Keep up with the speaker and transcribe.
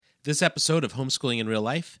This episode of Homeschooling in Real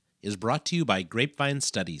Life is brought to you by Grapevine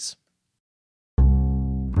Studies.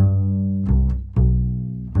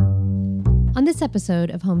 On this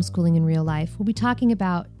episode of Homeschooling in Real Life, we'll be talking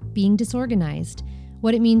about being disorganized,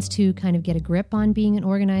 what it means to kind of get a grip on being an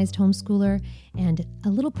organized homeschooler, and a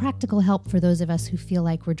little practical help for those of us who feel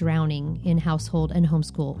like we're drowning in household and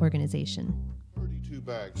homeschool organization. 32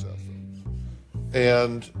 bags of them.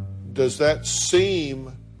 And does that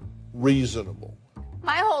seem reasonable?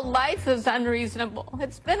 My whole life is unreasonable.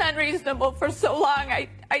 It's been unreasonable for so long,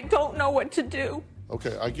 I don't know what to do.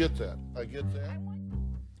 Okay, I get that.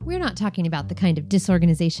 We're not talking about the kind of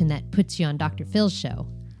disorganization that puts you on Dr. Phil's show.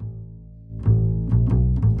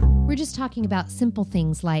 We're just talking about simple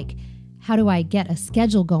things like, how do I get a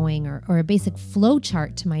schedule going or a basic flow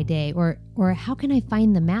chart to my day, or how can I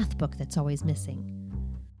find the math book that's always missing?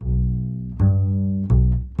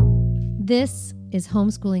 This is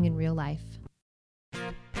Homeschooling in Real Life.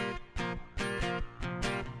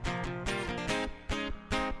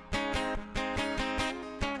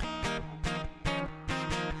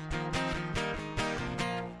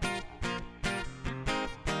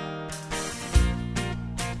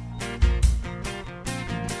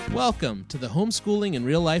 Welcome to the Homeschooling in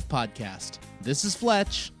Real Life podcast. This is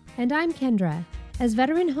Fletch. And I'm Kendra. As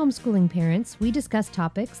veteran homeschooling parents, we discuss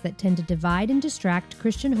topics that tend to divide and distract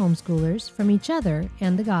Christian homeschoolers from each other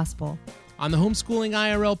and the gospel. On the Homeschooling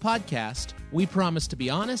IRL podcast, we promise to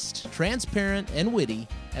be honest, transparent, and witty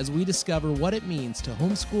as we discover what it means to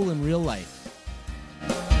homeschool in real life.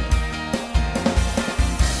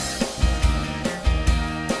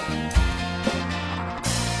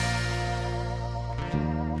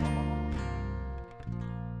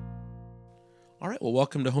 All right, well,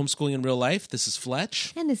 welcome to Homeschooling in Real Life. This is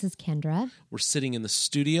Fletch. And this is Kendra. We're sitting in the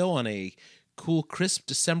studio on a cool, crisp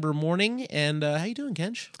December morning. And how you doing,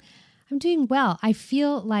 Kenj? I'm doing well. I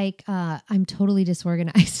feel like I'm totally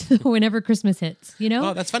disorganized whenever Christmas hits, you know?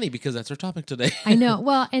 Oh, that's funny because that's our topic today. I know.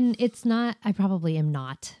 Well, and it's not, I probably am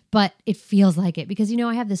not, but it feels like it because, you know,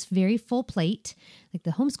 I have this very full plate, like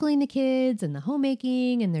the homeschooling the kids and the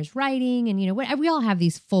homemaking and there's writing and, you know, we all have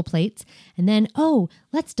these full plates. And then,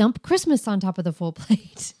 let's dump Christmas on top of the full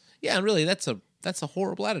plate. Yeah, and really, that's a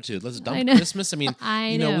horrible attitude. Let's dump Christmas. I mean,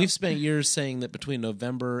 I know. We've spent years saying that between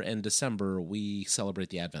November and December, we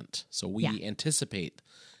celebrate the Advent. So we anticipate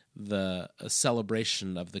the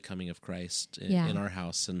celebration of the coming of Christ in our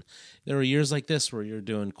house. And there are years like this where you're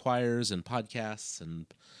doing choirs and podcasts, and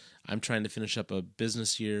I'm trying to finish up a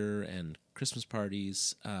business year and Christmas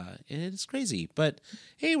parties. It's crazy. But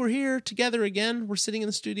hey, we're here together again. We're sitting in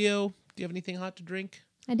the studio. Do you have anything hot to drink?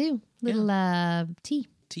 I do. Little tea.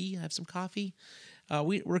 I have some coffee.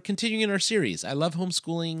 We're continuing in our series. I love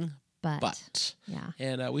homeschooling, but. Yeah.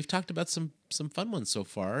 And we've talked about some fun ones so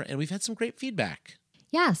far, and we've had some great feedback.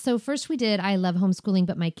 Yeah, so first we did I love homeschooling,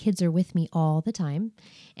 but my kids are with me all the time.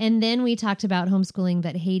 And then we talked about homeschooling,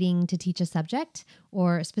 but hating to teach a subject,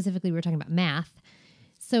 or specifically we were talking about math.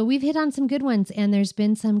 So we've hit on some good ones, and there's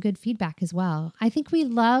been some good feedback as well. I think we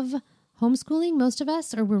love homeschooling, most of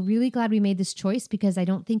us, or we're really glad we made this choice because I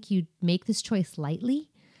don't think you'd make this choice lightly.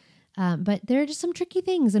 But there are just some tricky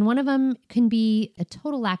things, and one of them can be a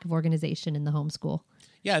total lack of organization in the homeschool.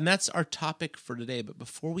 Yeah, and that's our topic for today. But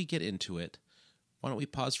before we get into it, why don't we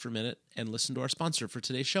pause for a minute and listen to our sponsor for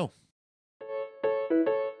today's show.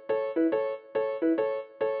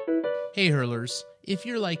 Hey, Hurlers. If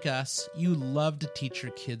you're like us, you love to teach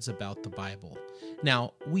your kids about the Bible.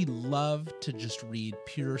 Now, we love to just read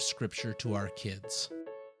pure scripture to our kids.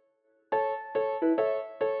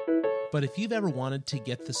 But if you've ever wanted to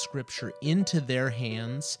get the scripture into their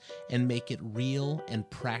hands and make it real and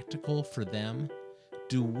practical for them,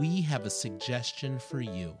 do we have a suggestion for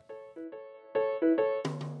you?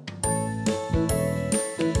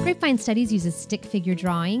 Grapevine Studies uses stick figure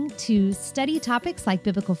drawing to study topics like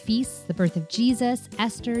biblical feasts, the birth of Jesus,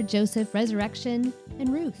 Esther, Joseph, resurrection,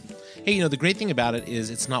 and Ruth. Hey, the great thing about it is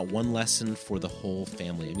it's not one lesson for the whole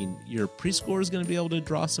family. I mean, your preschooler is going to be able to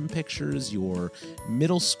draw some pictures, your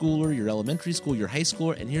middle schooler, your elementary school, your high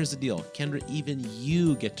schooler, and here's the deal. Kendra, even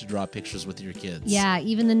you get to draw pictures with your kids. Yeah,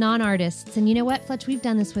 even the non-artists. And you know what, Fletch? We've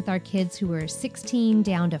done this with our kids who were 16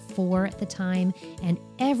 down to 4 at the time, and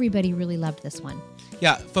everybody really loved this one.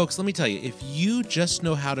 Yeah, folks, let me tell you, if you just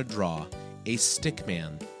know how to draw a stick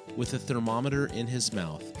man with a thermometer in his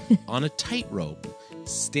mouth on a tightrope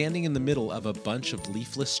standing in the middle of a bunch of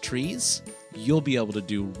leafless trees, you'll be able to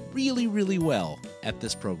do really, really well at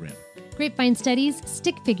this program. Grapevine Studies,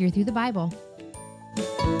 stick figure through the Bible.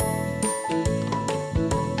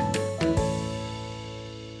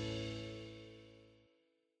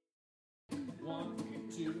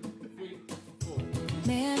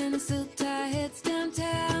 Man in a silk tie heads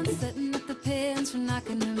downtown, setting up the pins for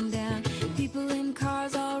knocking them down. People in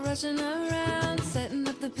cars all rushing around, setting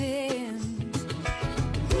up the pins.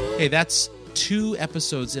 Hey, that's 2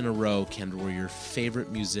 episodes in a row, Kendra, where your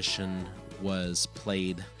favorite musician was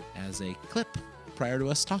played as a clip prior to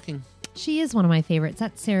us talking. She is one of my favorites.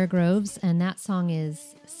 That's Sarah Groves, and that song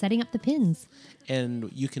is Setting Up the Pins.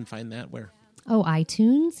 And you can find that where? Oh,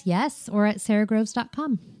 iTunes, yes, or at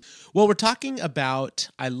sarahgroves.com. Well, we're talking about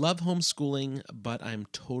I love homeschooling, but I'm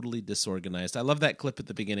totally disorganized. I love that clip at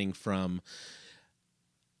the beginning from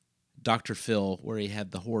Dr. Phil where he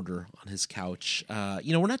had the hoarder on his couch.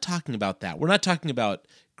 We're not talking about that. We're not talking about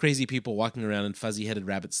crazy people walking around in fuzzy-headed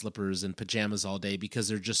rabbit slippers and pajamas all day because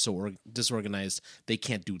they're just so disorganized they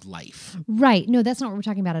can't do life. Right. No, that's not what we're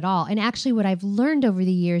talking about at all. And actually what I've learned over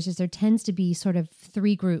the years is there tends to be sort of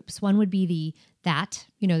 3 groups. One would be the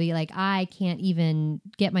I can't even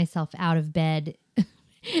get myself out of bed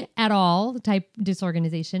at all type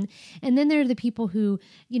disorganization. And then there are the people who,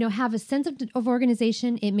 have a sense of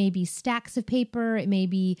organization. It may be stacks of paper. It may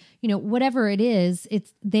be, whatever it is,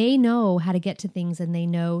 they know how to get to things and they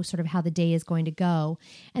know sort of how the day is going to go.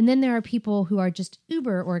 And then there are people who are just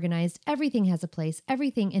uber organized. Everything has a place,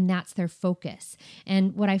 everything, and that's their focus.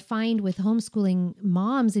 And what I find with homeschooling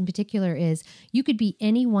moms in particular is you could be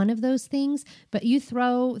any one of those things, but you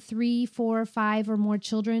throw 3, 4, 5 or more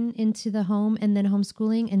children into the home and then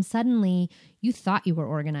homeschooling, and suddenly you thought you were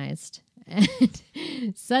organized and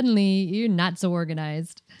suddenly you're not so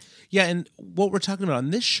organized. Yeah. And what we're talking about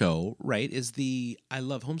on this show, right, is I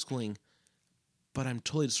love homeschooling, but I'm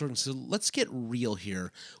totally disorganized. So let's get real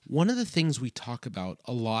here. One of the things we talk about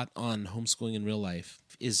a lot on Homeschooling in Real Life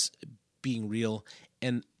is being real.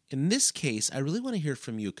 And in this case, I really want to hear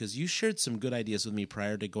from you because you shared some good ideas with me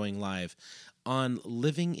prior to going live on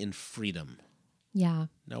living in freedom. Yeah.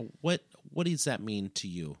 Now, what does that mean to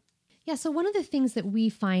you? Yeah, so one of the things that we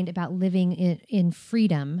find about living in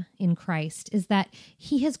freedom in Christ is that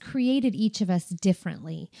he has created each of us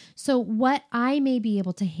differently. So what I may be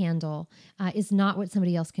able to handle is not what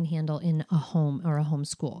somebody else can handle in a home or a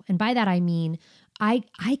homeschool. And by that I mean I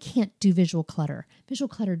can't do visual clutter. Visual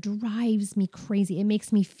clutter drives me crazy. It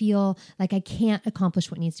makes me feel like I can't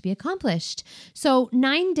accomplish what needs to be accomplished. So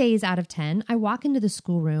 9 days out of 10, I walk into the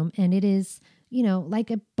schoolroom and it is like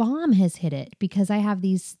a bomb has hit it because I have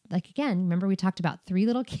these, again, remember we talked about 3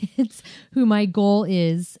 little kids who my goal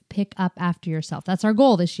is pick up after yourself. That's our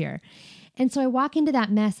goal this year. And so I walk into that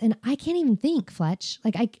mess and I can't even think, Fletch.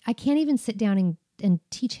 I can't even sit down and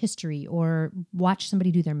teach history or watch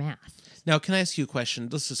somebody do their math. Now, can I ask you a question?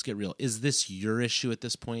 Let's just get real. Is this your issue at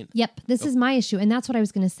this point? Yep, this is my issue. And that's what I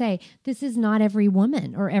was going to say. This is not every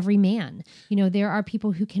woman or every man. There are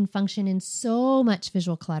people who can function in so much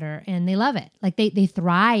visual clutter and they love it. Like they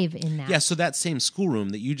thrive in that. Yeah, so that same schoolroom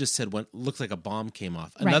that you just said looked like a bomb came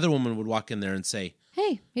off. Another woman would walk in there and say,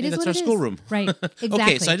 Hey, that's our schoolroom. Right, exactly.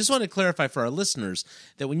 Okay, so I just want to clarify for our listeners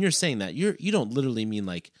that when you're saying that, you don't literally mean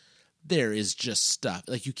like there is just stuff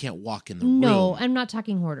like you can't walk in the room. No, I'm not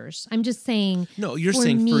talking hoarders. I'm just saying. No, you're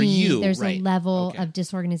saying for you, there's right. a level of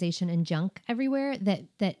disorganization and junk everywhere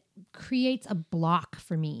that creates a block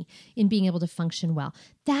for me in being able to function well.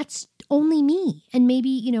 That's only me and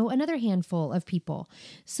maybe, another handful of people.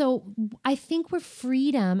 So I think where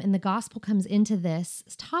freedom and the gospel comes into this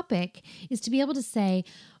topic is to be able to say,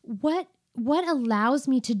 what allows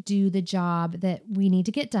me to do the job that we need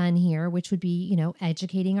to get done here, which would be,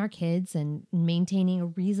 educating our kids and maintaining a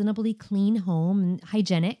reasonably clean home and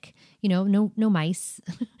hygienic, no mice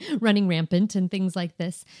running rampant and things like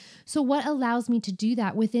this. So what allows me to do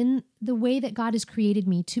that within the way that God has created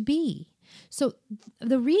me to be? So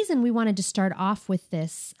the reason we wanted to start off with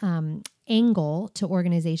this angle to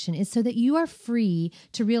organization is so that you are free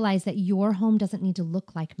to realize that your home doesn't need to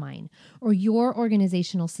look like mine, or your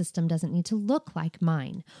organizational system doesn't need to look like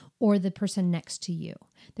mine or the person next to you.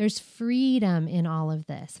 There's freedom in all of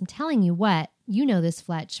this. I'm telling you what, this,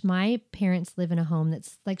 Fletch. My parents live in a home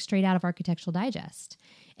that's like straight out of Architectural Digest,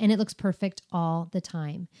 and it looks perfect all the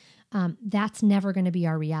time. That's never going to be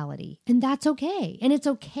our reality. And that's okay. And it's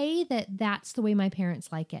okay that that's the way my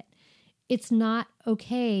parents like it. It's not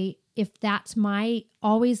okay if that's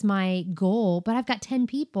always my goal, but I've got 10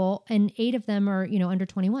 people and 8 of them are, under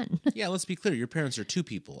 21. Yeah, let's be clear. Your parents are 2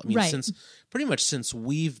 people. I mean, right. since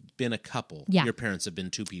we've been a couple, your parents have been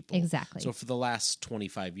 2 people. Exactly. So for the last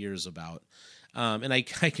 25 years about, and I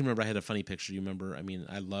can remember I had a funny picture. You remember,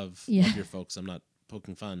 I love your folks. I'm not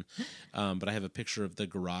poking fun. But I have a picture of the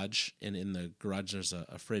garage, and in the garage there's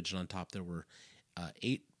a fridge, and on top there were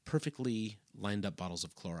 8 perfectly lined up bottles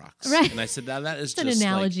of Clorox. Right. And I said, that is It's just an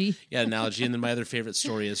analogy. Analogy. And then my other favorite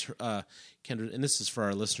story is Kendra, and this is for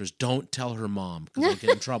our listeners, don't tell her mom because they'll get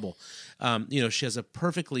in trouble. She has a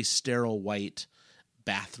perfectly sterile white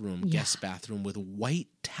bathroom, guest bathroom, with white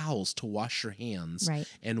towels to wash your hands,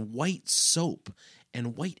 and white soap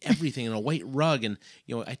and white everything, and a white rug. And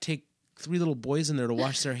I take 3 little boys in there to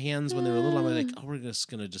wash their hands when they were little. I'm like, we're just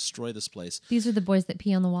going to destroy this place. These are the boys that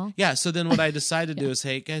pee on the wall? Yeah, so then what I decided to do is,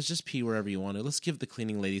 hey, guys, just pee wherever you want to. Let's give the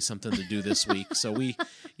cleaning lady something to do this week. So we,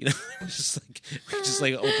 just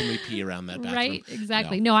openly pee around that bathroom. Right,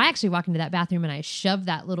 exactly. No, I actually walk into that bathroom and I shove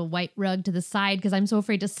that little white rug to the side because I'm so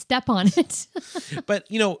afraid to step on it. But,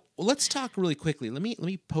 let's talk really quickly. Let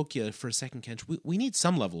me poke you for a second, Kench. We need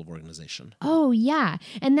some level of organization. Oh, yeah.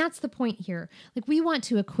 And that's the point here. Like, we want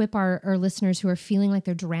to equip our listeners who are feeling like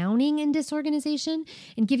they're drowning in disorganization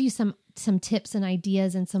and give you some tips and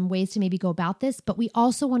ideas and some ways to maybe go about this. But we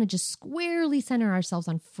also want to just squarely center ourselves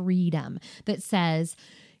on freedom that says,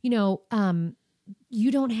 you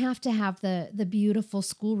don't have to have the beautiful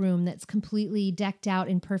schoolroom that's completely decked out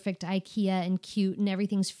in perfect IKEA and cute and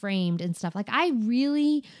everything's framed and stuff. Like, I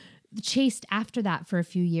really chased after that for a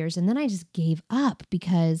few years, and then I just gave up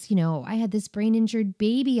because I had this brain injured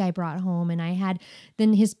baby I brought home, and I had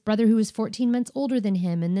then his brother who was 14 months older than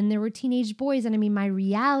him, and then there were teenage boys, and my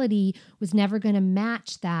reality was never going to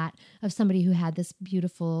match that of somebody who had this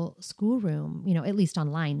beautiful schoolroom. At least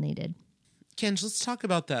online they did. Kenj, let's talk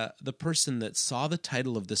about the person that saw the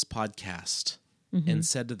title of this podcast and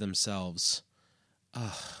said to themselves,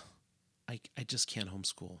 I just can't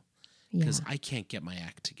homeschool because I can't get my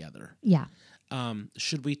act together. Yeah.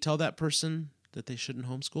 Should we tell that person that they shouldn't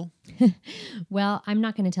homeschool? Well, I'm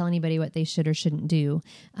not going to tell anybody what they should or shouldn't do.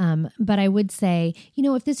 But I would say,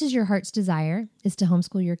 if this is your heart's desire, is to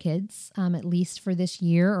homeschool your kids, at least for this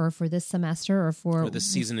year or for this semester or for this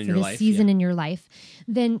season in your life,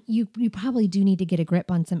 then you probably do need to get a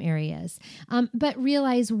grip on some areas. But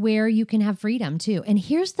realize where you can have freedom too. And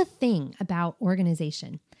here's the thing about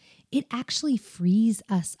organization. It actually frees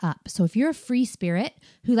us up. So if you're a free spirit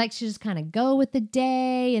who likes to just kind of go with the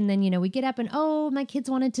day, and then, we get up and, my kids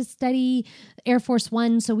wanted to study Air Force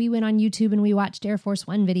One, so we went on YouTube and we watched Air Force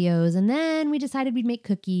One videos, and then we decided we'd make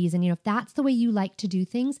cookies. And, if that's the way you like to do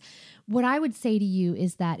things, what I would say to you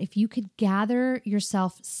is that if you could gather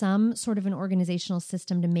yourself some sort of an organizational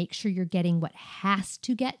system to make sure you're getting what has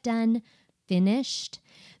to get done finished,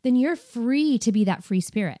 then you're free to be that free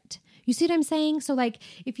spirit. You see what I'm saying? So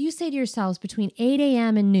if you say to yourselves between 8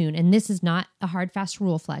 a.m. and noon, and this is not a hard, fast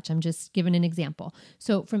rule, Fletch, I'm just giving an example.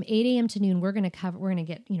 So from 8 a.m. to noon, we're going to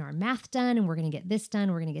get, our math done, and we're going to get this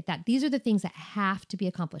done. We're going to get that. These are the things that have to be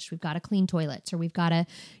accomplished. We've got to clean toilets, or we've got to,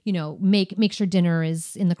 make sure dinner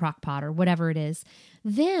is in the crock pot, or whatever it is.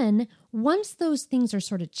 Then once those things are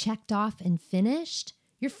sort of checked off and finished,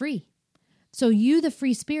 you're free. So you, the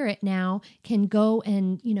free spirit, now can go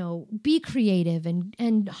and, be creative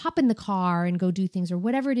and hop in the car and go do things, or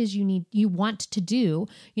whatever it is you want to do,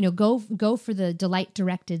 go for the delight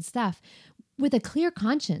directed stuff with a clear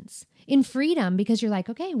conscience, in freedom, because you're like,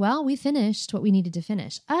 okay, well, we finished what we needed to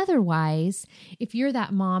finish. Otherwise, if you're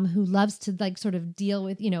that mom who loves to sort of deal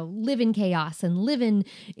with, live in chaos and live in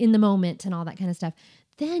the moment and all that kind of stuff,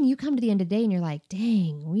 then you come to the end of the day and you're like,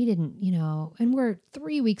 dang, we didn't, and we're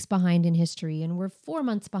 3 weeks behind in history, and we're 4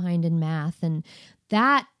 months behind in math. And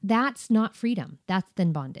that's not freedom. That's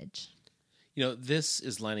then bondage. This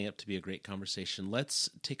is lining up to be a great conversation.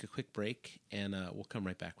 Let's take a quick break, and we'll come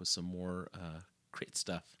right back with some more great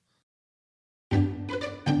stuff.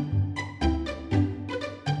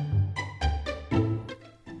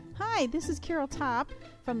 Hi, this is Carol Topp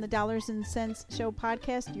from the Dollars and Cents Show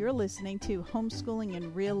podcast. You're listening to Homeschooling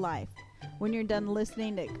in Real Life. When you're done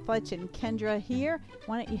listening to Fletch and Kendra here,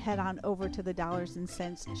 why don't you head on over to the Dollars and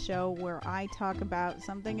Cents Show, where I talk about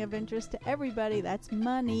something of interest to everybody. That's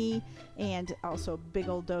money, and also a big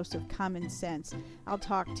old dose of common sense. I'll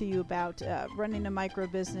talk to you about running a micro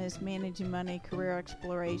business, managing money, career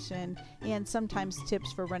exploration, and sometimes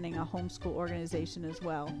tips for running a homeschool organization as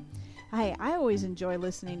well. Hi, I always enjoy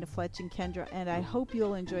listening to Fletch and Kendra, and I hope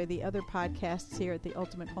you'll enjoy the other podcasts here at the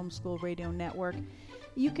Ultimate Homeschool Radio Network.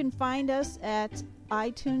 You can find us at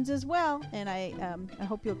iTunes as well, and I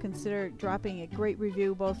hope you'll consider dropping a great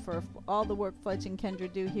review, both for all the work Fletch and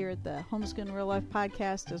Kendra do here at the Homeschooling in Real Life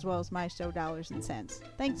podcast, as well as my show, Dollars and Cents.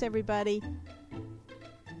 Thanks, everybody.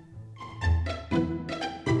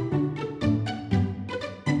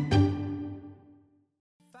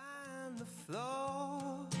 Find the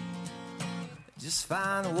floor. Just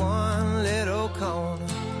find one little corner,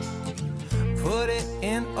 put it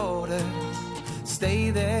in order, stay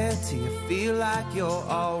there till you feel like like you're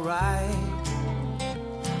alright.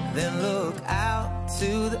 Then look out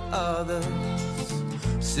to the others.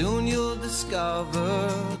 Soon you'll discover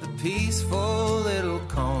the peaceful little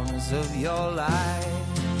corners of your life.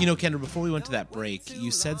 You know, Kendra, before we went to that break, you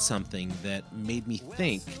said something that made me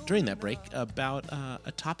think during that break about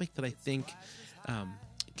a topic that I think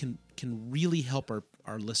can really help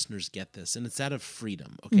our listeners get this, and it's that of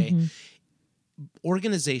freedom, okay? Mm-hmm.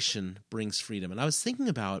 Organization brings freedom. And I was thinking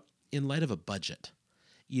about, in light of a budget,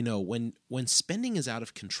 you know, when spending is out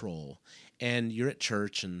of control and you're at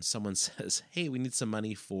church and someone says, hey, we need some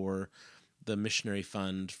money for the missionary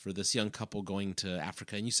fund for this young couple going to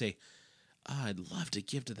Africa, and you say, I'd love to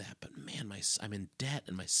give to that, but man, I'm in debt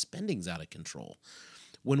and my spending's out of control.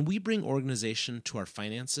 When we bring organization to our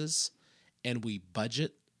finances and we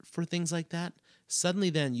budget for things like that, suddenly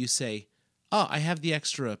then you say, oh, I have the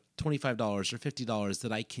extra $25 or $50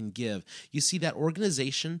 that I can give. You see, that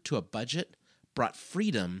organization to a budget brought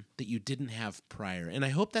freedom that you didn't have prior. And I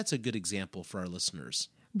hope that's a good example for our listeners.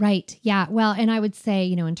 Right. Yeah. Well, and I would say,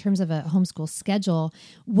 you know, in terms of a homeschool schedule,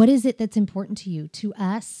 what is it that's important to you? To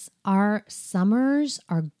us, our summers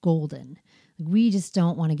are golden. We just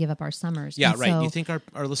don't want to give up our summers. Yeah, and right. So, you think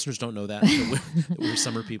our listeners don't know that we're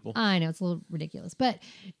summer people? I know, it's a little ridiculous. But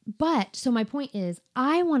so my point is,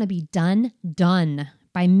 I want to be done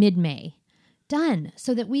by mid-May. Done.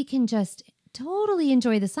 So that we can just totally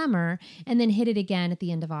enjoy the summer and then hit it again at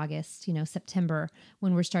the end of August, you know, September,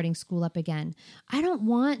 when we're starting school up again. I don't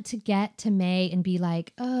want to get to May and be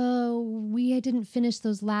like, oh, we didn't finish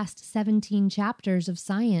those last 17 chapters of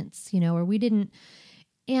science, you know, or we didn't.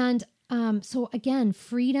 And so again,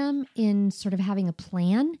 freedom in sort of having a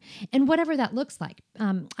plan and whatever that looks like.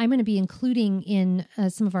 I'm going to be including in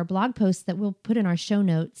some of our blog posts that we'll put in our show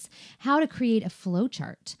notes how to create a flow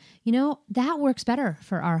chart. You know, that works better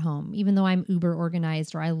for our home, even though I'm uber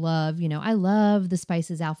organized, or I love the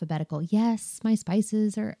spices alphabetical. Yes, my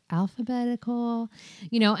spices are alphabetical,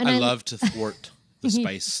 you know, and I love to thwart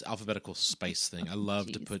the alphabetical spice thing. I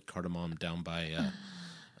love to put cardamom down by,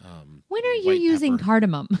 when are you using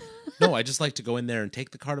cardamom? No, I just like to go in there and take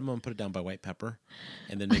the cardamom and put it down by white pepper,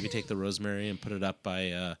 and then maybe take the rosemary and put it up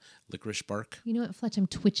by licorice bark. You know what, Fletch? I'm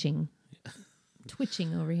twitching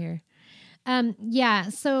over here. Yeah,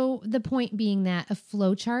 so the point being that a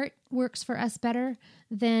flow chart works for us better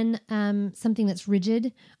than something that's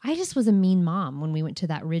rigid. I just was a mean mom when we went to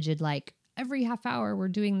that rigid, like, every half hour we're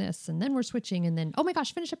doing this, and then we're switching, and then, oh my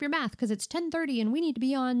gosh, finish up your math because it's 10:30 and we need to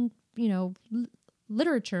be on, you know,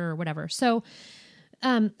 literature or whatever. So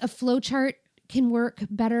a flow chart can work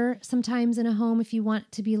better sometimes in a home if you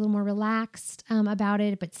want to be a little more relaxed about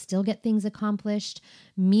it, but still get things accomplished.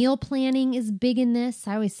 Meal planning is big in this.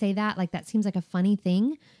 I always say that, like, that seems like a funny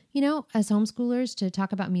thing, you know, as homeschoolers to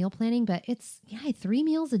talk about meal planning, but it's 3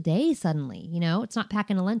 meals a day suddenly, you know. It's not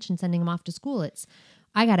packing a lunch and sending them off to school. It's,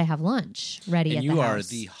 I got to have lunch ready at the house. And you are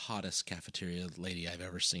the hottest cafeteria lady I've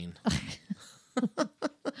ever seen.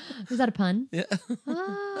 Was that a pun? Yeah.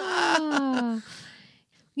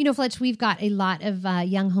 You know, Fletch, we've got a lot of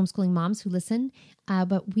young homeschooling moms who listen,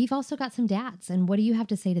 but we've also got some dads. And what do you have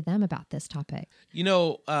to say to them about this topic? You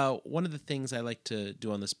know, one of the things I like to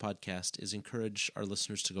do on this podcast is encourage our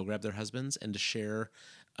listeners to go grab their husbands and to share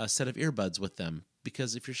a set of earbuds with them.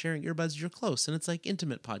 Because if you're sharing earbuds, you're close, and it's like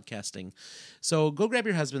intimate podcasting. So go grab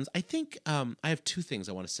your husbands. I think I have 2 things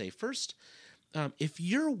I want to say. First, if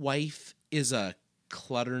your wife is a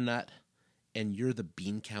clutter nut and you're the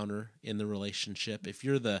bean counter in the relationship, if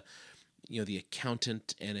you're the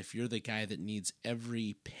accountant, and if you're the guy that needs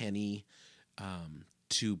every penny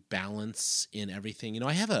to balance in everything, you know,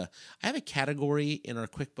 I have a category in our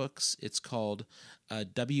QuickBooks. It's called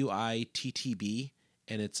WITTB,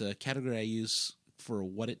 and it's a category I use for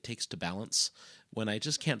what it takes to balance. When I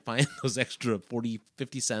just can't find those extra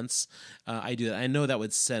 50 cents, I do that. I know that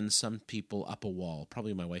would send some people up a wall,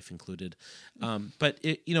 probably my wife included. But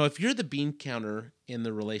if you're the bean counter in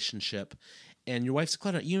the relationship and your wife's a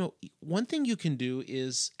clutter, you know, one thing you can do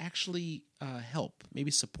is actually help,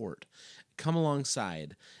 maybe support, come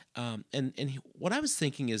alongside. And what I was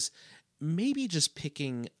thinking is maybe just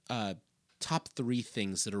picking top 3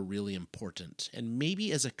 things that are really important, and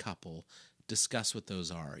maybe as a couple discuss what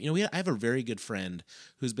those are. You know, I have a very good friend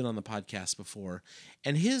who's been on the podcast before,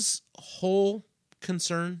 and his whole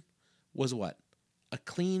concern was what? A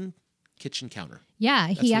clean kitchen counter. Yeah,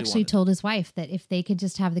 he actually told his wife that if they could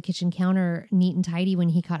just have the kitchen counter neat and tidy when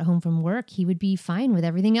he got home from work, he would be fine with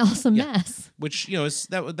everything else a mess. Which, you know,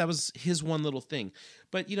 that was his one little thing.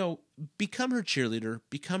 But, you know, become her cheerleader,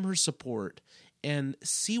 become her support, and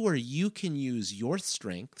see where you can use your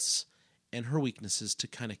strengths and her weaknesses to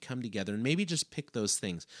kind of come together and maybe just pick those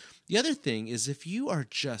things. The other thing is if you are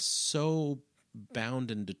just so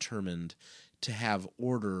bound and determined to have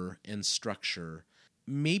order and structure,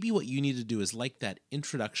 maybe what you need to do is like that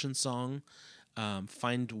introduction song,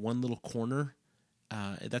 find one little corner.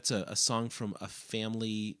 That's a song from a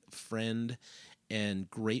family friend and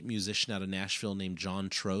great musician out of Nashville named John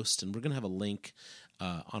Trost. And we're going to have a link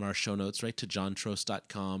on our show notes, right, to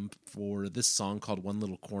johntrost.com for this song called One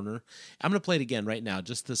Little Corner. I'm going to play it again right now,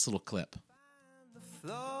 just this little clip.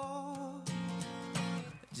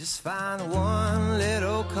 Just find one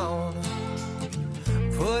little corner,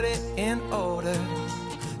 put it in order,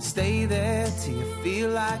 stay there till you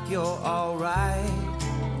feel like you're all right.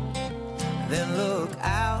 Then look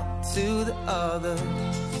out to the others,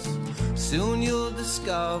 soon you'll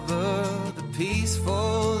discover the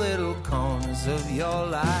peaceful little corners of your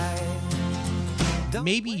life.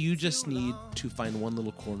 Maybe you just need to find one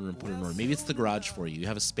little corner and put it in order. Maybe it's the garage for you. You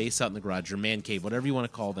have a space out in the garage, your man cave, whatever you want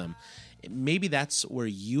to call them. Maybe that's where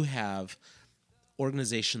you have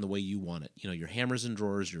organization the way you want it. Your hammers in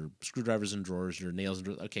drawers, your screwdrivers in drawers, your nails in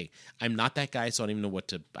drawers. Okay, I'm not that guy, so I don't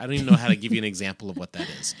even know how to give you an example of what that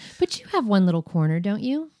is. But you have one little corner, don't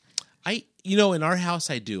you? In our house,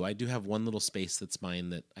 I do have one little space that's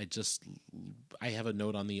mine that I have a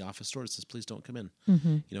note on the office door that says, please don't come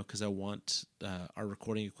in, because I want our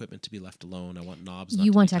recording equipment to be left alone. I want knobs not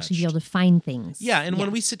You to want be to actually be touched. able to find things. Yeah, and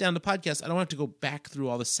when we sit down to podcast, I don't have to go back through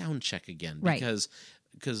all the sound check again because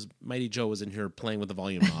Mighty Joe was in here playing with the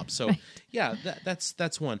volume knob. So, right. Yeah,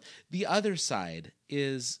 that's one. The other side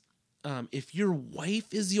is if your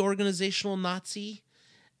wife is the organizational Nazi,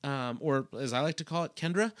 or as I like to call it,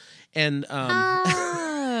 Kendra, and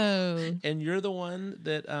and you're the one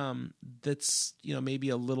that that's maybe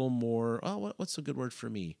a little more. Oh, what's a good word for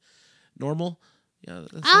me? Normal. Yeah.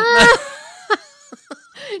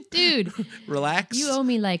 Dude, relax. You owe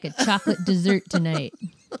me like a chocolate dessert tonight.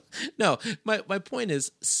 No, my point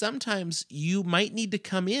is sometimes you might need to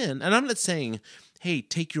come in, and I'm not saying, hey,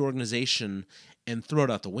 take your organization and throw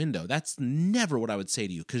it out the window. That's never what I would say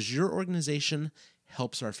to you, because your organization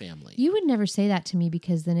helps our family. You would never say that to me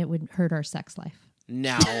because then it would hurt our sex life.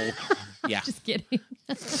 No. Yeah. Just kidding.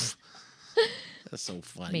 That's so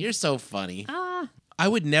funny. You're so funny. I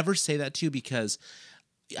would never say that to you because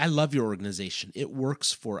I love your organization. It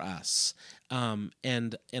works for us.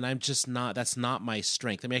 And I'm just not, that's not my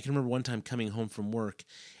strength. I mean, I can remember one time coming home from work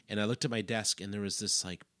and I looked at my desk and there was this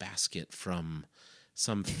like basket from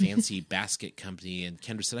some fancy basket company. And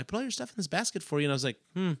Kendra said, I put all your stuff in this basket for you. And I was like,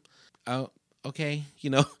 oh, okay.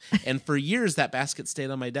 And for years that basket stayed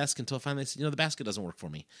on my desk until finally I said, the basket doesn't work for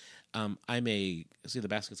me. See, the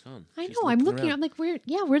basket's gone. I know. I'm looking. Around. I'm like, where'd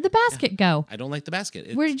the basket go? I don't like the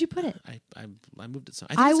basket. Where did you put it? I moved it.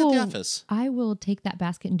 I think it's at the office. I will take that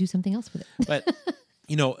basket and do something else with it. But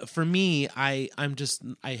for me, I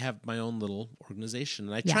have my own little organization,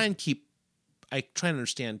 and I try and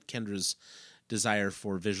understand Kendra's desire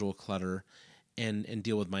for visual clutter, and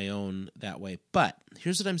deal with my own that way. But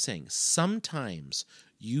here's what I'm saying: sometimes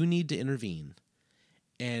you need to intervene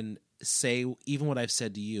and say even what I've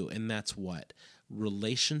said to you, and that's what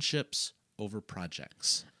relationships over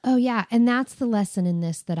projects. Oh yeah, and that's the lesson in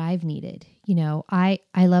this that I've needed. I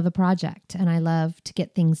love a project and I love to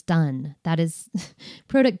get things done. That is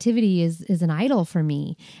productivity is an idol for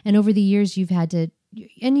me. And over the years you've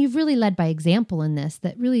really led by example in this,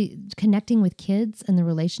 that really connecting with kids and the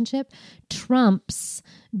relationship trumps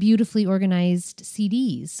beautifully organized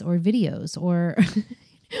CDs or videos or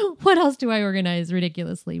what else do I organize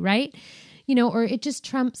ridiculously, right? Or it just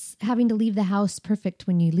trumps having to leave the house perfect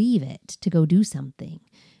when you leave it to go do something,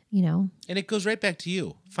 And it goes right back to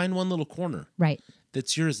you. Find one little corner. Right.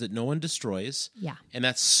 That's yours that no one destroys. Yeah. And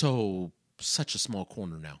that's such a small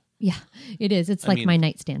corner now. Yeah, it is. It's my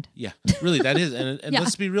nightstand. Yeah, really, that is. And Yeah.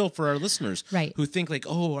 Let's be real for our listeners right. who think like,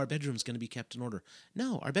 oh, our bedroom's going to be kept in order.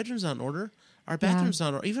 No, our bedroom's not in order. Our bathroom's not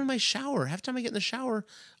in order. Even my shower. Half the time I get in the shower,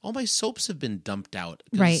 all my soaps have been dumped out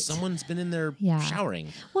because right. someone's been in there showering.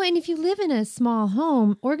 Well, and if you live in a small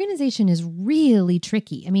home, organization is really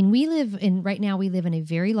tricky. I mean, right now we live in a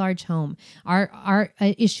very large home. Our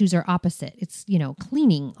issues are opposite. It's,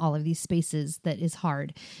 cleaning all of these spaces that is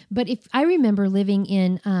hard. But if I remember living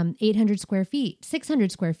in 800 square feet,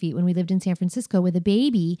 600 square feet when we lived in San Francisco with a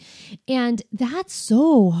baby, and that's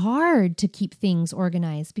so hard to keep things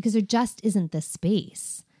organized because there just isn't the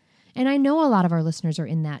space. And I know a lot of our listeners are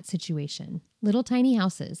in that situation, little tiny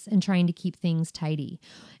houses and trying to keep things tidy.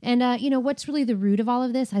 And, what's really the root of all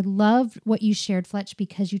of this? I love what you shared, Fletch,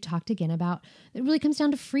 because you talked again about, it really comes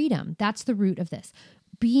down to freedom. That's the root of this.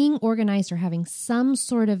 being organized or having some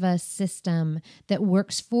sort of a system that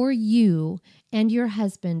works for you and your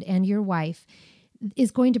husband and your wife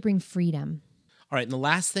is going to bring freedom. All right, and the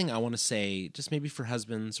last thing I want to say, just maybe for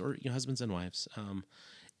husbands or husbands and wives,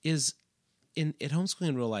 is at Homeschooling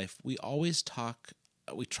in Real Life, we always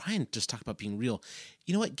we try and just talk about being real.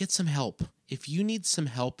 You know what? Get some help. If you need some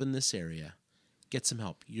help in this area, get some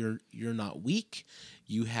help. You're not weak.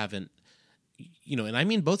 You haven't, and I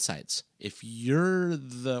mean both sides. If you're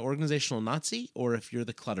the organizational Nazi or if you're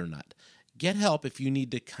the clutter nut, get help if you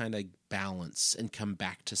need to kind of balance and come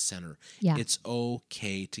back to center. Yeah. It's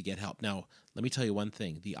okay to get help. Now, let me tell you one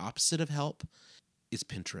thing. The opposite of help is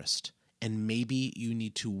Pinterest. And maybe you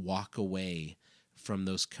need to walk away from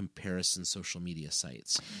those comparison social media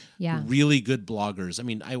sites. Yeah. Really good bloggers. I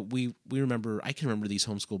mean, I can remember these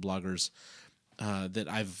homeschool bloggers that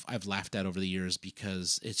I've laughed at over the years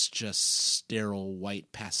because it's just sterile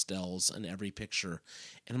white pastels in every picture.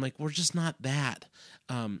 And I'm like, we're just not that.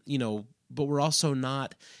 But we're also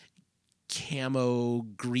not camo,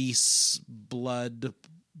 grease, blood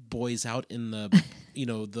boys out in the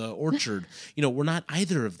the orchard. We're not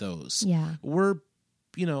either of those. Yeah. We're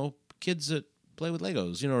kids that play with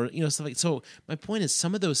Legos, or stuff like. So my point is,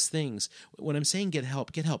 some of those things, when I'm saying get help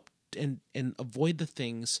and avoid the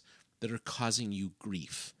things that are causing you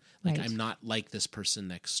grief. Like, Right. I'm not like this person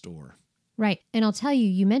next door. Right. And I'll tell you,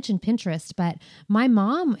 you mentioned Pinterest, but my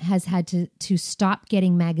mom has had to stop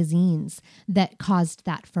getting magazines that caused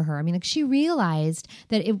that for her. I mean, like, she realized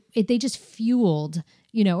that they just fueled,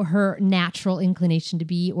 her natural inclination to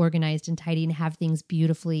be organized and tidy and have things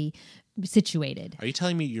beautifully situated. Are you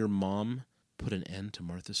telling me your mom put an end to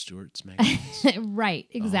Martha Stewart's magazines? Right,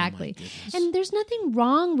 exactly. Oh, my goodness. And there's nothing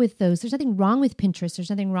wrong with those. There's nothing wrong with Pinterest.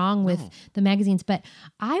 There's nothing wrong with the magazines. But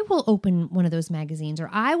I will open one of those magazines, or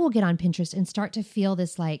I will get on Pinterest and start to feel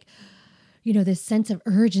this this sense of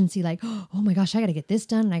urgency, like, oh my gosh, I got to get this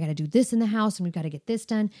done, and I got to do this in the house, and we've got to get this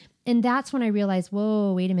done. And that's when I realized,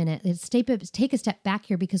 whoa, wait a minute. Let's take a step back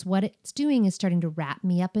here, because what it's doing is starting to wrap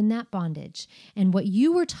me up in that bondage. And what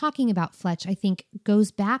you were talking about, Fletch, I think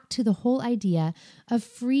goes back to the whole idea of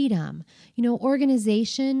freedom.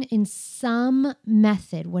 Organization in some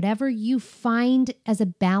method, whatever you find as a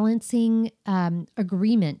balancing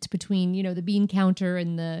agreement between, the bean counter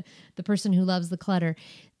and the person who loves the clutter.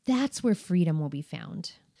 That's where freedom will be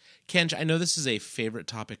found. Kenj, I know this is a favorite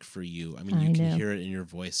topic for you. I mean, you can hear it in your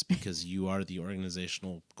voice because you are the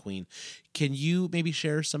organizational queen. Can you maybe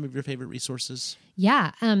share some of your favorite resources?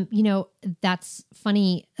 Yeah. That's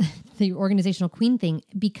funny, the organizational queen thing.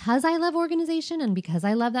 Because I love organization and because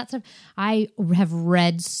I love that stuff, I have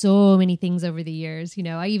read so many things over the years.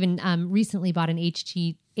 I even recently bought an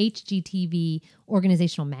HGTV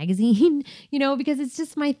organizational magazine, because it's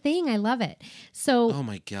just my thing. I love it. So, oh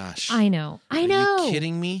my gosh. I know. Are you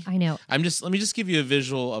kidding me? I know. Let me just give you a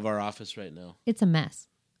visual of our office right now. It's a mess,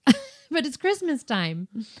 but it's Christmas time.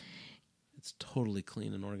 It's totally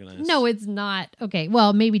clean and organized. No, it's not. Okay.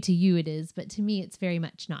 Well, maybe to you it is, but to me it's very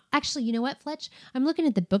much not. Actually, you know what, Fletch? I'm looking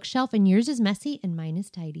at the bookshelf and yours is messy and mine is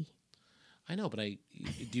tidy. I know, but do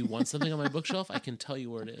you want something on my bookshelf? I can tell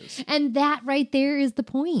you where it is. And that right there is the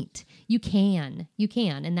point. You can,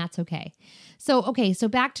 and that's okay. So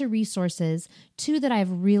back to resources, 2 that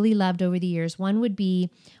I've really loved over the years. One would be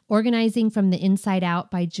Organizing from the Inside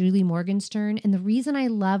Out by Julie Morgenstern. And the reason I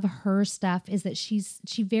love her stuff is that she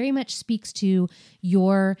very much speaks to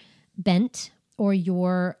your bent or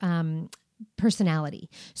your personality.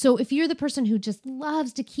 So if you're the person who just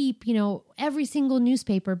loves to keep, every single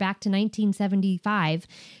newspaper back to 1975,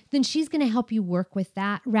 then she's going to help you work with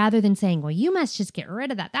that rather than saying, well, you must just get rid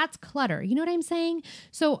of that. That's clutter. You know what I'm saying?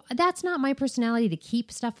 So that's not my personality to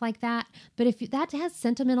keep stuff like that. But if that has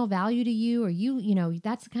sentimental value to you, or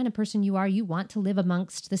that's the kind of person you are, you want to live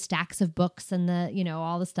amongst the stacks of books and the,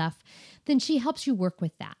 all the stuff, then she helps you work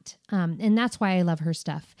with that. And that's why I love her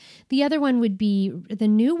stuff. The other one would be the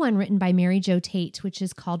new one written by Mary Jo Tate, which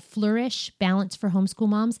is called Flourish, Balance for Homeschool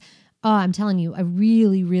Moms. Oh, I'm telling you, I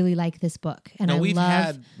really, really like this book. And we've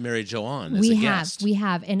had Mary Jo on as a guest. We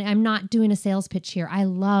have. And I'm not doing a sales pitch here. I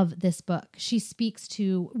love this book. She speaks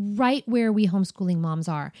to right where we homeschooling moms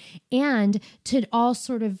are, and to all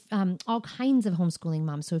sort of all kinds of homeschooling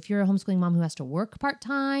moms. So if you're a homeschooling mom who has to work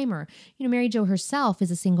part-time, or, Mary Jo herself is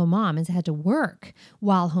a single mom and has had to work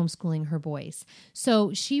while homeschooling her boys.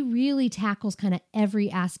 So she really tackles kind of every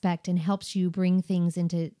aspect and helps you bring things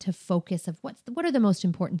into focus of what are the most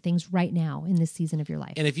important things right now in this season of your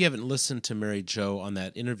life. And if you haven't listened to Mary Jo on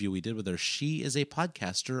that interview we did with her, she is a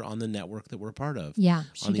podcaster on the network that we're part of. Yeah,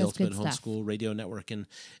 she on the does Ultimate good Homeschool stuff. Radio Network. And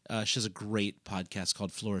she has a great podcast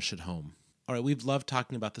called Flourish at Home. All right, we've loved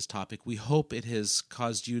talking about this topic. We hope it has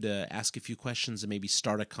caused you to ask a few questions and maybe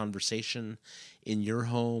start a conversation in your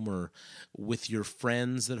home or with your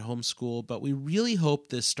friends that homeschool. But we really hope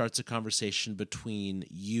this starts a conversation between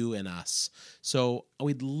you and us. So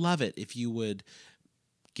we'd love it if you would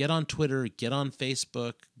get on Twitter, get on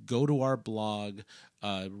Facebook, go to our blog,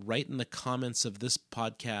 write in the comments of this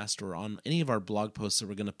podcast or on any of our blog posts that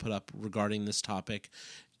we're going to put up regarding this topic.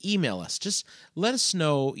 Email us. Just let us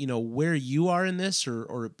know, where you are in this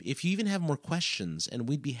or if you even have more questions, and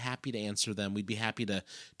we'd be happy to answer them. We'd be happy to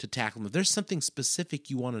tackle them. If there's something specific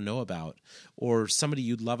you want to know about or somebody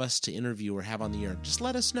you'd love us to interview or have on the air, just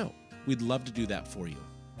let us know. We'd love to do that for you.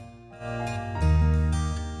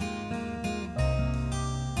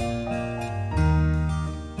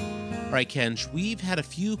 All right, Kenj, we've had a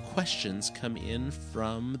few questions come in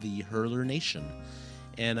from the Hurler Nation.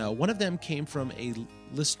 And one of them came from a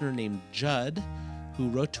listener named Judd, who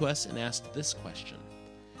wrote to us and asked this question.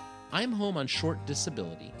 I'm home on short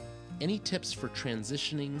disability. Any tips for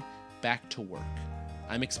transitioning back to work?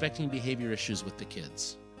 I'm expecting behavior issues with the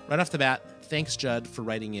kids. Right off the bat, thanks, Judd, for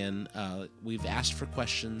writing in. We've asked for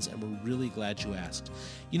questions, and we're really glad you asked.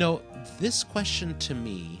 This question to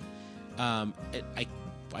me,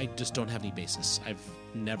 I just don't have any basis. I've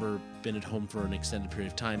never been at home for an extended period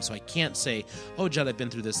of time, so I can't say, oh, Judd, I've been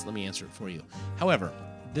through this, let me answer it for you. However,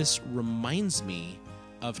 this reminds me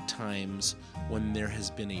of times when there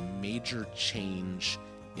has been a major change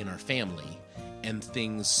in our family and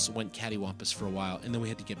things went cattywampus for a while, and then we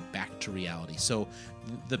had to get back to reality. So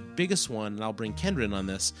the biggest one, and I'll bring Kendra in on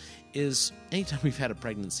this, is anytime we've had a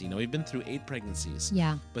pregnancy. We've been through 8 pregnancies,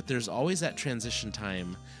 but there's always that transition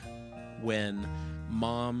time when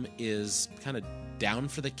mom is kind of down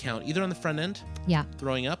for the count, either on the front end,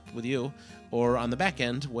 throwing up with you, or on the back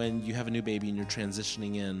end when you have a new baby and you're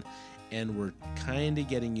transitioning in, and we're kind of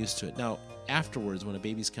getting used to it. Now, afterwards, when a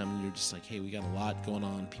baby's coming, you're just like, hey, we got a lot going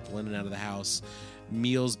on, people in and out of the house,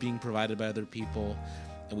 meals being provided by other people,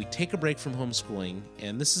 and we take a break from homeschooling,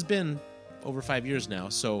 and this has been over 5 years now,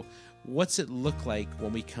 so what's it look like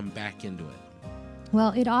when we come back into it?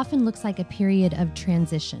 Well, it often looks like a period of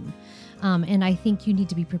transition, and I think you need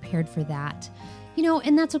to be prepared for that.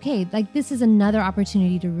 And that's okay. Like, this is another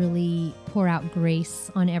opportunity to really pour out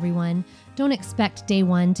grace on everyone. Don't expect day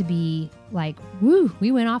one to be like, woo,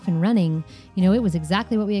 we went off and running. It was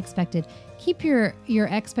exactly what we expected. Keep your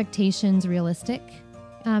expectations realistic,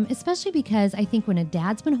 especially because I think when a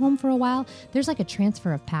dad's been home for a while, there's like a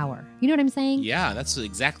transfer of power. You know what I'm saying? Yeah, that's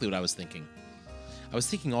exactly what I was thinking. I was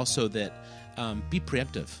thinking also that be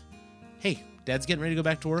preemptive. Hey, Dad's getting ready to go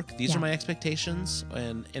back to work. These are my expectations.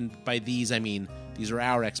 And by these, I mean, these are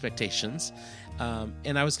our expectations.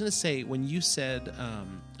 And I was going to say, when you said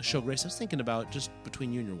show grace, I was thinking about just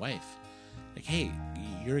between you and your wife. Like, hey,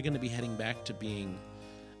 you're going to be heading back to being,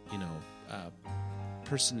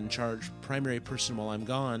 person in charge, primary person while I'm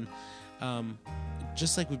gone.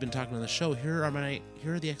 Just like we've been talking on the show, here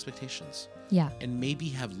are the expectations. Yeah. And maybe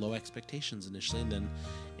have low expectations initially and then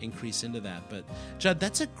increase into that. But Judd,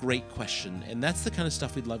 that's a great question, and that's the kind of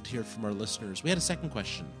stuff we'd love to hear from our listeners. We had a second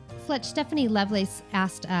question. Fletch, Stephanie Lovelace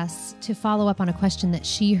asked us to follow up on a question that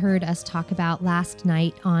she heard us talk about last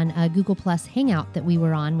night on a Google Plus Hangout that we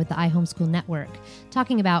were on with the iHomeschool Network,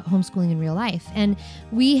 talking about homeschooling in real life. And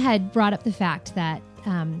we had brought up the fact that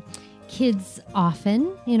kids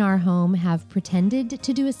often in our home have pretended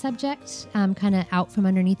to do a subject kind of out from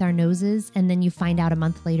underneath our noses, and then you find out a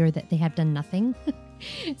month later that they have done nothing.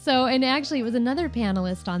 So, and actually it was another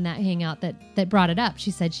panelist on that hangout that brought it up. She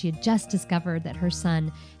said she had just discovered that her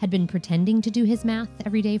son had been pretending to do his math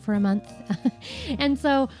every day for a month. And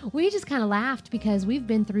so we just kind of laughed because we've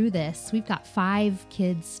been through this. We've got 5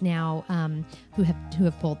 kids now who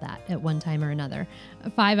have pulled that at one time or another.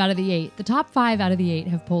 5 out of the 8. The top 5 out of the 8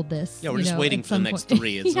 have pulled this. Yeah, we're just waiting for the next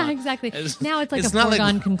 3. It's yeah, exactly. Now it's like a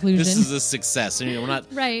foregone conclusion. This is a success. We're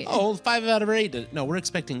not, right. 5 out of 8. No, we're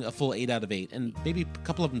expecting a full 8 out of 8, and maybe a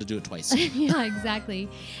couple of them to do it twice. Yeah, exactly.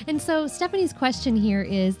 And so Stephanie's question here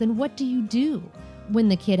is, then what do you do when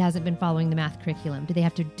the kid hasn't been following the math curriculum? Do they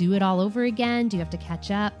have to do it all over again? Do you have to catch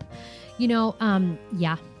up?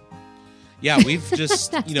 Yeah. Yeah, we've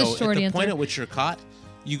just, at the point at which you're caught,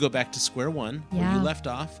 you go back to square one where you left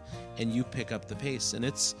off and you pick up the pace. And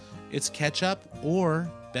it's catch up, or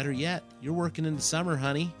better yet, you're working into summer,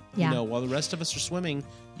 honey. Yeah. While the rest of us are swimming,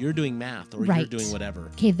 you're doing math or you're doing whatever.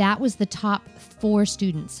 Okay, that was the top 4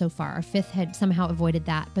 students so far. Our 5th had somehow avoided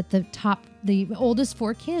that. But the oldest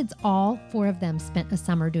 4 kids, all 4 of them spent a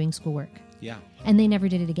summer doing schoolwork. Yeah. And they never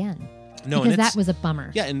did it again. No, because that was a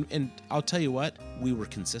bummer. Yeah, and I'll tell you what, we were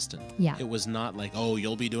consistent. Yeah. It was not like, oh,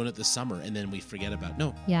 you'll be doing it this summer, and then we forget about it.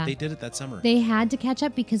 No, yeah. They did it that summer. They had to catch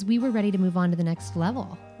up because we were ready to move on to the next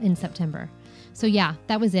level in September. So yeah,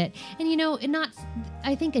 that was it. And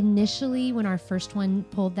I think initially when our first one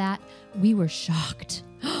pulled that, we were shocked.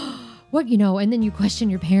 What, and then you question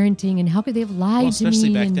your parenting and how could they have lied to me?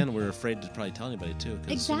 Especially back then, we were afraid to probably tell anybody too.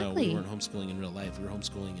 Because, exactly. We weren't homeschooling in real life. We were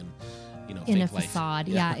homeschooling in in fake a facade.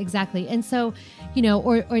 Life. Yeah, exactly. And so,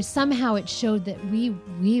 or somehow it showed that we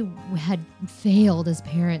had failed as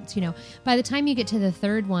parents. By the time you get to the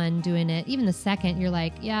third one doing it, even the second, you're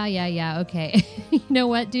like, yeah, okay. You know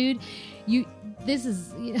what, dude? This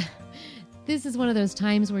is one of those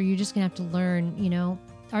times where you're just gonna have to learn.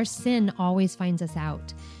 Our sin always finds us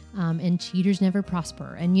out. And cheaters never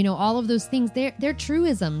prosper. And, all of those things, they're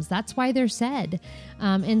truisms. That's why they're said.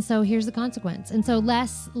 And so here's the consequence. And so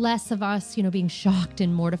less of us, being shocked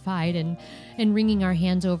and mortified and wringing our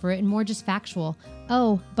hands over it, and more just factual.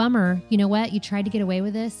 Oh, bummer. You know what? You tried to get away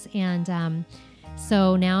with this. And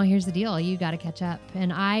so now here's the deal. You got to catch up.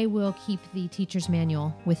 And I will keep the teacher's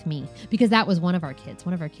manual with me because that was one of our kids.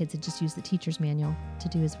 One of our kids had just used the teacher's manual to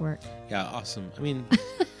do his work. Yeah, awesome. I mean,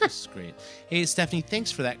 this is great. Hey, Stephanie,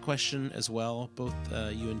 thanks for that question as well. Both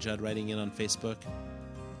you and Judd writing in on Facebook.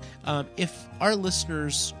 If our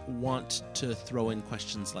listeners want to throw in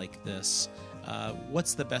questions like this,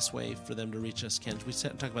 what's the best way for them to reach us, Ken? We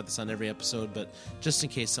talk about this on every episode, but just in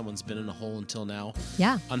case someone's been in a hole until now.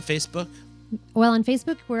 Yeah. On Facebook? Well, on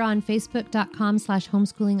Facebook, we're on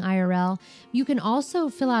facebook.com/homeschoolingirl. You can also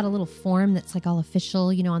fill out a little form that's like all official,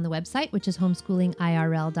 on the website, which is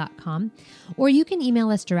homeschoolingirl.com. Or you can email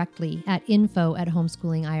us directly at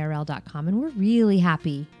info@homeschoolingirl.com. And we're really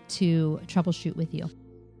happy to troubleshoot with you.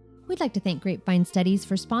 We'd like to thank Grapevine Studies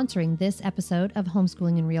for sponsoring this episode of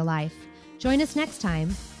Homeschooling in Real Life. Join us next time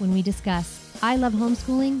when we discuss, I love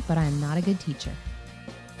homeschooling, but I'm not a good teacher.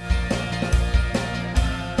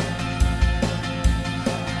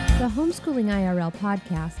 The Homeschooling IRL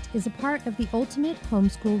podcast is a part of the Ultimate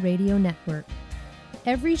Homeschool Radio Network.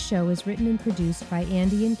 Every show is written and produced by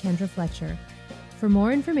Andy and Kendra Fletcher. For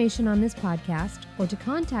more information on this podcast or to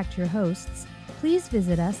contact your hosts, please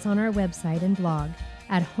visit us on our website and blog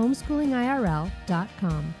at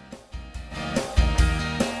homeschoolingirl.com.